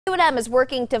UNM is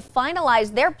working to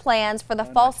finalize their plans for the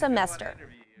fall semester.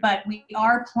 But we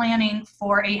are planning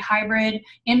for a hybrid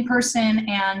in-person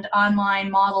and online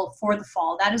model for the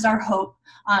fall. That is our hope.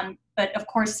 But of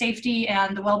course, safety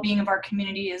and the well-being of our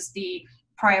community is the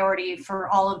priority for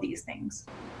all of these things.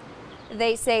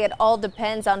 They say it all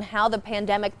depends on how the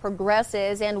pandemic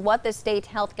progresses and what the state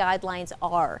health guidelines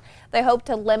are. They hope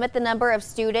to limit the number of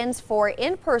students for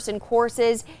in-person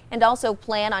courses and also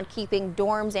plan on keeping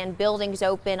dorms and buildings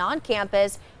open on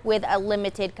campus with a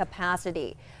limited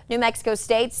capacity. New Mexico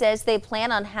State says they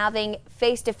plan on having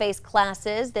face-to-face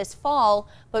classes this fall,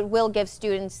 but will give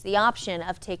students the option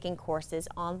of taking courses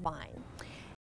online.